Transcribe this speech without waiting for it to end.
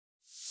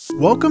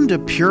Welcome to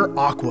Pure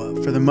Aqua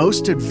for the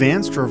most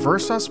advanced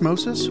reverse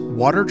osmosis,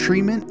 water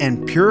treatment,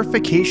 and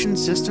purification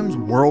systems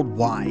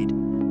worldwide.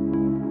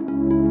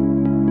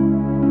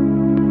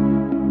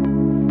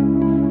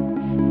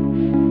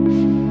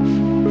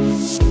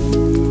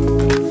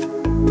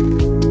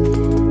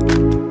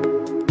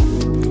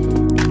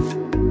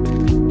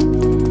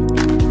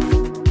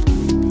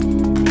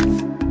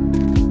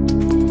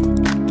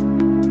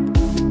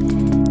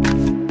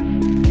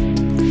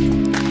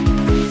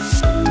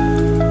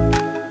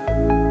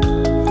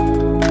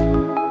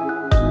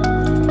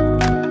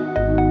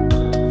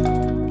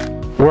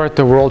 We're at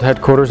the world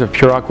headquarters of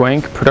Pure Aqua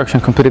Inc. Production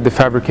completed the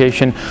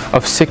fabrication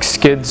of 6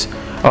 skids.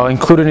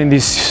 Included in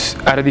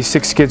out of these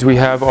 6 skids, we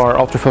have our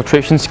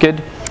Ultrafiltration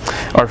Skid,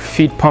 our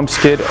Feed Pump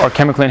Skid, our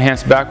Chemically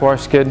Enhanced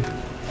Backwash Skid,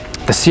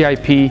 the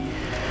CIP,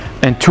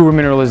 and 2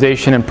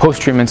 remineralization and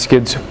post-treatment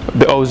skids,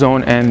 the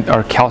Ozone and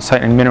our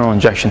Calcite and Mineral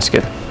Injection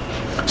Skid.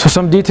 So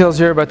some details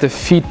here about the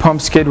Feed Pump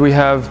Skid. We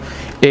have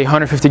a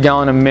 150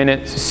 gallon a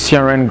minute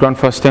CRN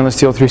Grundfos stainless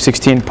steel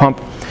 316 pump,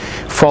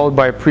 followed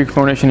by a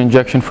pre-chlorination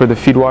injection for the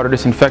feed water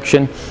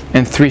disinfection,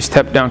 and 3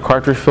 step-down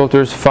cartridge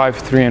filters, 5,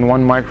 3, and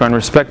 1 micron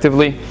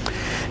respectively.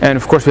 And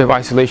of course we have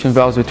isolation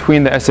valves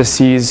between the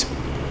SSCs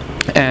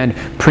and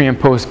pre and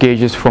post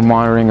gauges for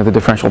monitoring of the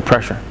differential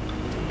pressure.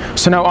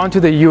 So now onto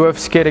the UF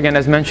skid. Again,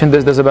 as mentioned,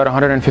 this does about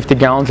 150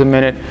 gallons a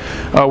minute.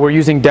 We're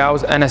using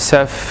Dow's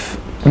NSF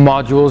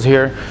modules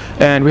here,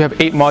 and we have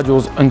 8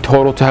 modules in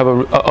total to have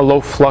a low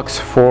flux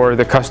for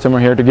the customer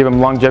here to give them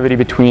longevity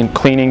between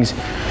cleanings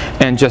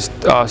and just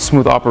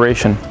smooth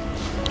operation.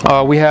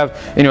 We have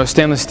a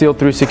stainless steel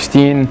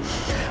 316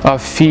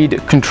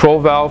 feed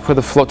control valve for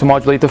the flow to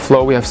modulate the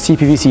flow. We have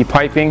CPVC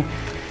piping,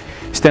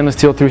 stainless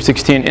steel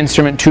 316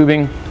 instrument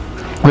tubing.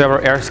 We have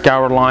our air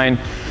scour line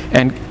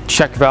and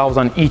check valves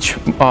on each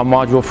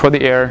module for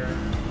the air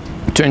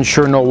to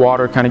ensure no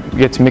water kind of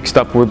gets mixed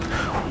up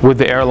with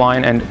the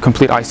airline, and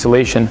complete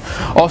isolation.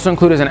 Also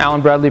included is an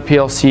Allen Bradley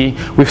PLC.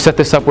 We've set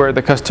this up where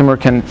the customer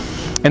can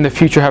in the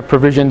future have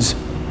provisions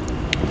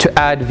to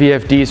add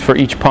VFDs for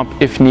each pump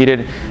if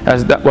needed,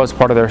 as that was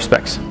part of their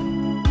specs.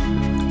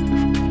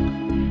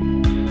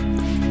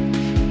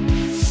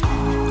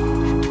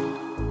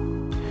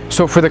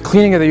 So for the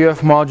cleaning of the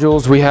UF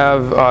modules, we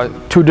have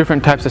 2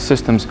 different types of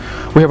systems.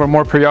 We have our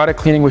more periodic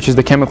cleaning, which is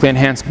the chemically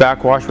enhanced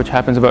backwash, which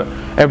happens about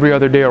every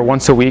other day or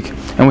once a week.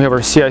 And we have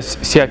our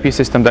CIP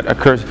system that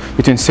occurs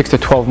between 6 to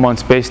 12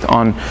 months based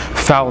on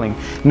fouling.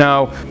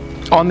 Now,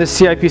 on this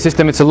CIP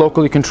system, it's a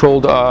locally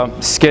controlled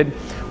skid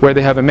where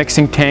they have a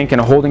mixing tank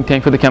and a holding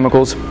tank for the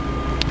chemicals, a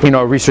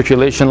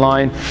recirculation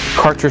line,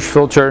 cartridge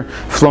filter,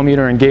 flow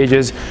meter and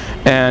gauges,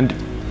 and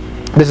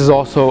this is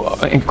also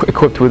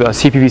equipped with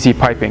CPVC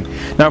piping.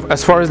 Now,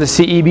 as far as the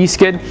CEB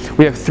skid,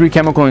 we have 3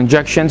 chemical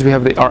injections. We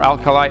have our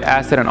alkali,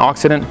 acid, and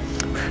oxidant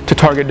to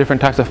target different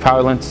types of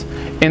foulants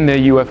in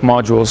the UF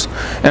modules.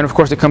 And of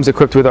course, it comes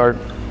equipped with our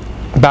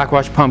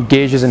backwash pump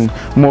gauges and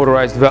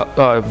motorized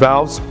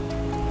valves,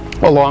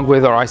 along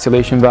with our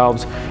isolation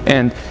valves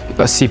and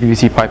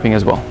CPVC piping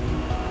as well.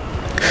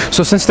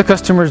 So since the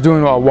customer is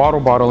doing water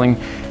bottling,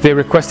 they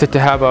requested to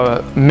have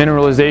a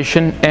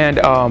mineralization and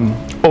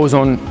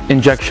ozone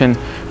injection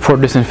for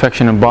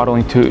disinfection and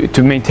bottling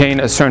to maintain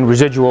a certain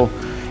residual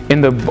in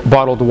the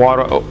bottled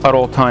water at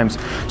all times.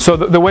 So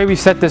the way we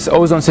set this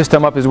ozone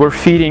system up is we're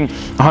feeding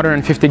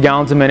 150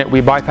 gallons a minute.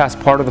 We bypass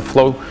part of the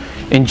flow,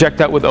 inject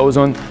that with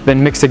ozone,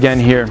 then mix again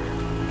here.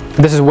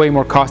 This is way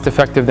more cost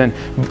effective than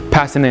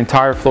passing the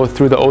entire flow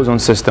through the ozone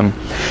system.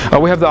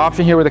 We have the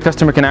option here where the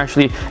customer can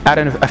actually add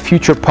in a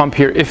future pump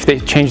here if they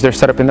change their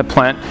setup in the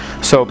plant.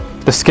 So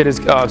the skid is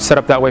set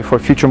up that way for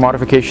future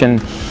modification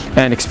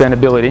and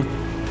expandability.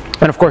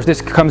 And of course,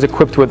 this comes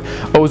equipped with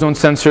ozone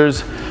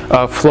sensors,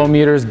 flow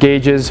meters,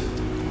 gauges,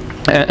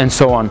 and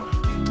so on.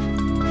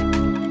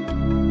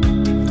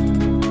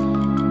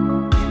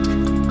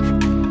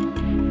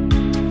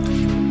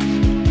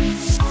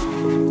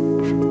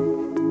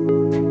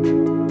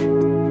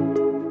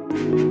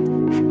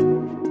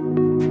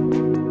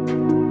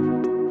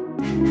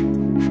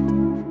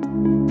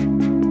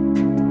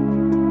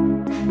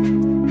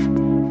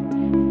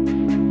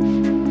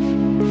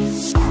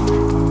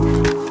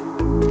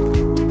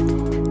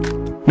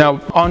 Now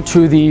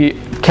onto the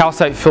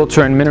Calcite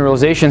Filter and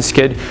Mineralization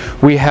Skid,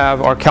 we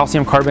have our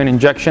calcium carbonate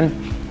injection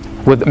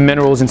with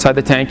minerals inside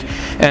the tank,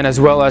 and as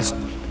well as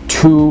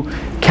 2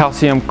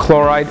 calcium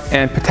chloride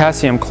and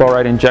potassium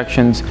chloride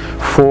injections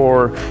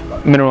for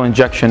mineral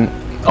injection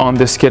on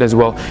this skid as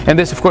well. And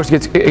this of course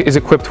is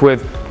equipped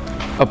with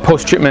a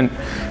post-treatment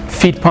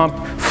feed pump,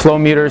 flow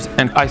meters,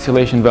 and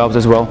isolation valves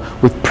as well,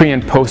 with pre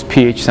and post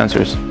pH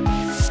sensors.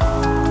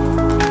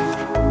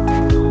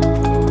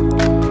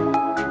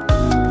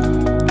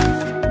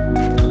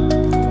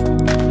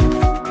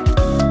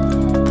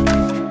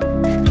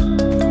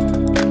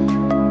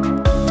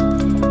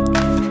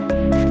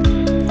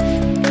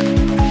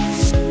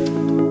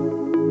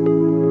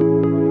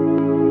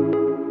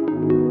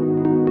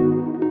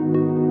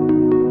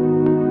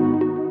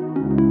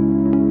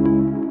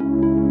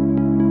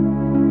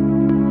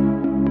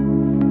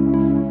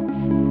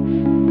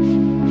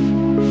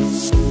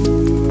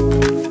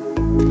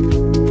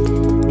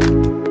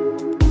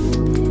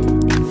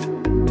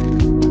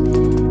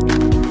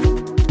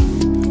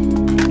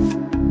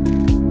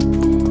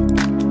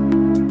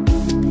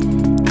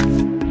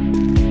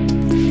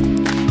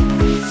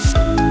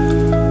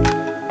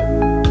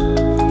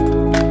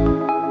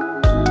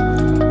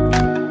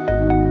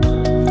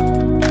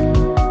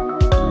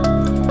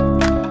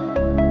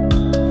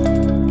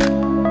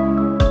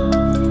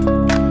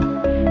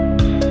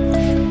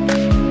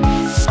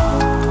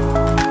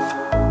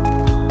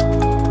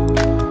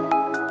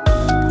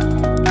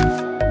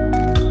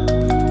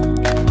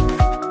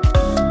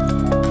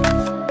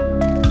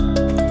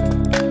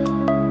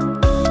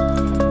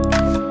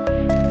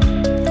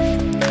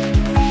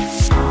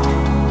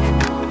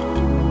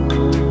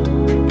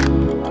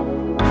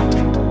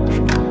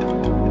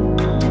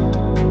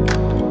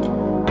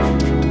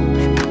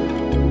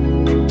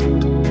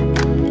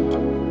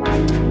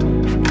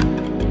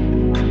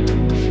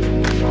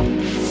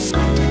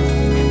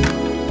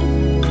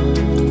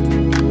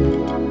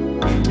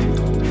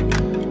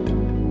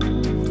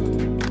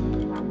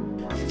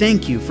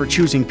 Thank you for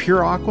choosing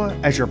Pure Aqua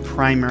as your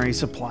primary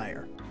supplier.